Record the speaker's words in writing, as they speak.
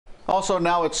Also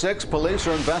now at 6, police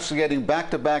are investigating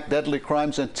back-to-back deadly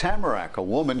crimes in Tamarac. A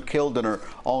woman killed in her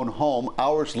own home.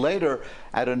 Hours later,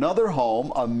 at another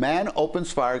home, a man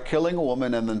opens fire, killing a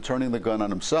woman and then turning the gun on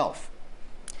himself.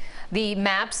 The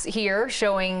maps here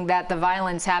showing that the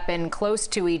violence happened close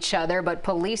to each other, but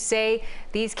police say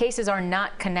these cases are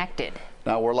not connected.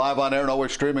 Now we're live on air and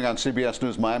always streaming on CBS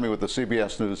News Miami with the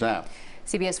CBS News app.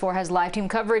 CBS 4 has live team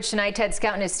coverage tonight. Ted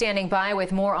Scouten is standing by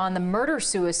with more on the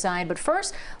murder-suicide. But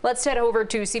first, let's head over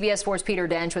to CBS 4's Peter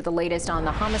Dench with the latest on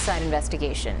the homicide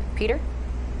investigation. Peter?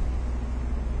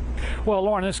 Well,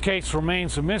 Lauren, this case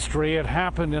remains a mystery. It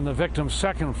happened in the victim's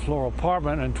second-floor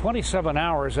apartment, and 27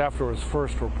 hours after it was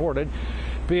first reported.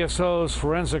 BSO's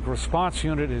Forensic Response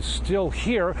Unit is still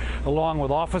here, along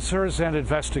with officers and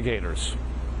investigators.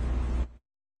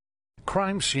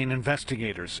 Crime scene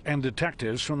investigators and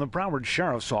detectives from the Broward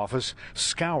Sheriff's Office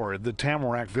scoured the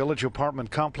Tamarac Village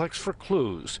apartment complex for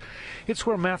clues. It's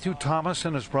where Matthew Thomas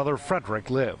and his brother Frederick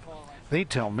live. They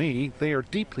tell me they are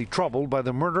deeply troubled by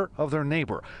the murder of their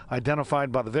neighbor,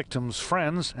 identified by the victim's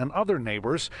friends and other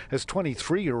neighbors as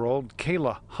 23-year-old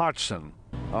Kayla Hodgson.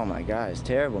 Oh my God, it's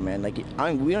terrible, man. Like, we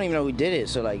don't even know who did it,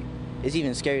 so like, it's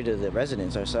even scary to the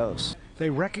residents ourselves. They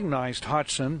recognized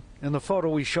Hodgson in the photo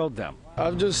we showed them.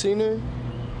 I've just seen her.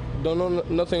 Don't know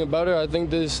nothing about her. I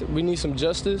think we need some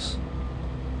justice.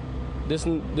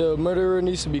 The murderer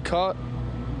needs to be caught.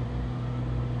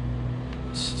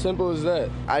 Simple as that.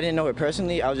 I didn't know her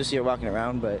personally. I was just here walking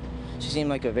around, but she seemed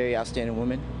like a very outstanding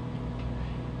woman.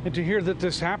 And to hear that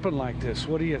this happened like this,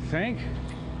 what do you think?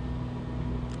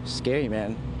 Scary,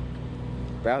 man.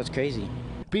 Broward's crazy.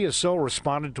 BSO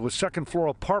responded to a second-floor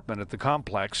apartment at the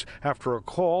complex after a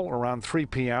call around 3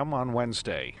 p.m. on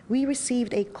Wednesday. We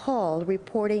received a call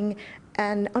reporting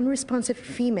an unresponsive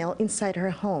female inside her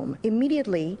home.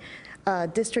 Immediately,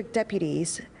 district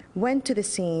deputies went to the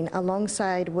scene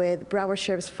alongside with Broward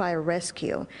Sheriff's Fire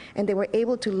Rescue, and they were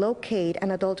able to locate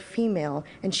an adult female,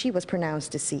 and she was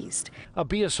pronounced deceased. A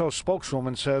BSO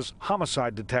spokeswoman says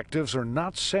homicide detectives are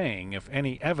not saying if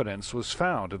any evidence was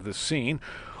found at this scene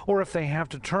or if they have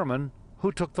determined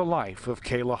who took the life of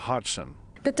Kayla Hodgson.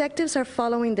 Detectives are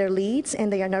following their leads,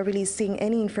 and they are not releasing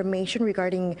any information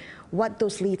regarding what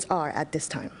those leads are at this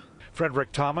time.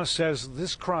 Frederick Thomas says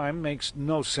this crime makes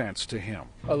no sense to him.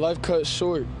 A life cut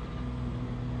short.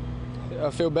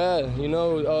 I feel bad, you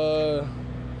know.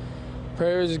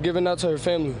 Prayers given out to her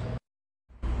family.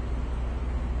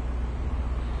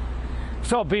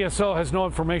 So BSO has no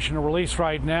information to release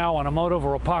right now on a motive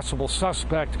or a possible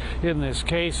suspect in this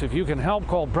case. If you can help,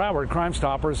 call Broward Crime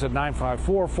Stoppers at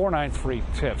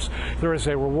 954-493-TIPS. There is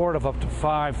a reward of up to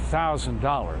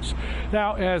 $5,000.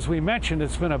 Now, as we mentioned,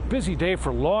 it's been a busy day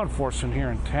for law enforcement here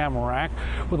in Tamarac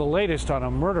with the latest on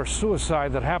a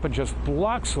murder-suicide that happened just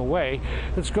blocks away.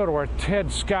 Let's go to our Ted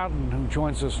Scouten, who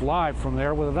joins us live from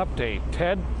there with an update.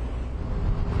 Ted?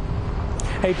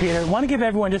 Hey, Peter, I want to give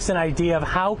everyone just an idea of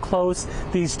how close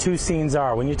these two scenes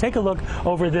are. When you take a look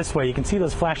over this way, you can see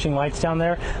those flashing lights down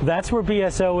there. That's where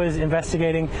BSO is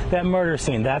investigating that murder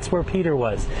scene. That's where Peter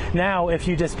was. Now, if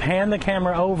you just pan the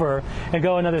camera over and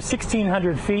go another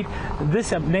 1,600 feet,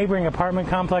 this neighboring apartment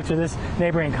complex or this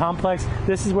neighboring complex,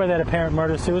 this is where that apparent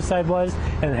murder-suicide was,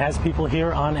 and it has people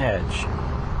here on edge.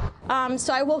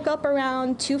 So I woke up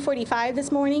around 2:45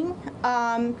 this morning,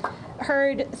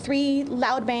 heard 3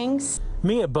 loud bangs.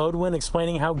 Mia Bodwin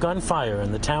explaining how gunfire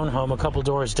in the townhome a couple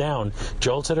doors down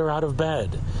jolted her out of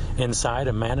bed. Inside,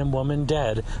 a man and woman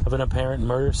dead of an apparent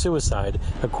murder-suicide,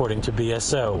 according to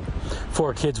BSO.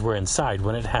 4 kids were inside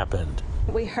when it happened.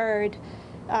 We heard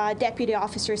deputy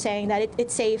officers saying that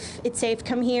it's safe,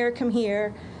 come here.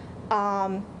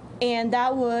 And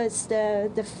that was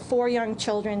the 4 young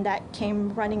children that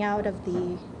came running out of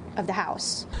the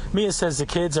house. Mia says the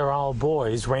kids are all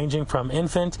boys, ranging from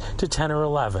infant to 10 or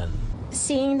 11.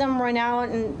 Seeing them run out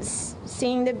and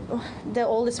seeing the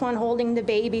oldest one holding the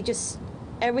baby, just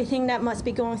everything that must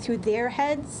be going through their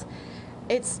heads,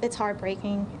 it's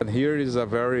heartbreaking. And here is a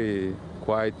very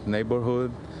quiet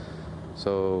neighborhood,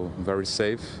 so very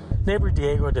safe. Neighbor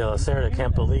Diego de la Cerda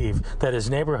can't believe that his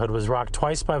neighborhood was rocked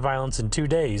twice by violence in 2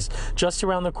 days. Just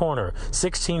around the corner,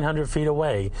 1,600 feet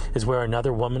away, is where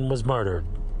another woman was murdered.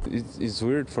 It's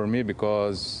weird for me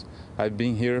because I've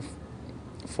been here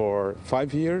for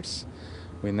 5 years.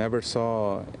 We never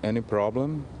saw any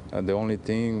problem. The only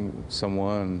thing,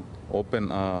 someone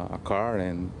opened a car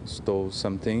and stole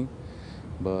something,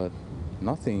 but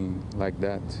nothing like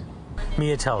that.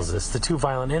 Mia tells us the 2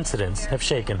 violent incidents have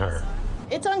shaken her.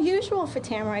 It's unusual for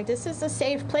Tamarac. This is a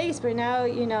safe place, but now,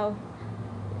 you know,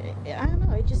 I don't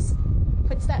know, it just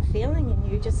puts that feeling in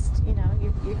you. Just, you know,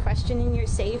 you're questioning your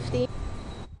safety.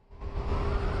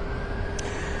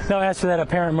 Now, as for that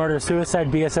apparent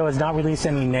murder-suicide, BSO has not released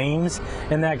any names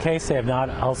in that case. They have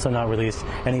also not released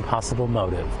any possible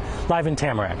motive. Live in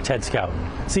Tamarac, Ted Scouten,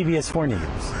 CBS 4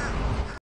 News.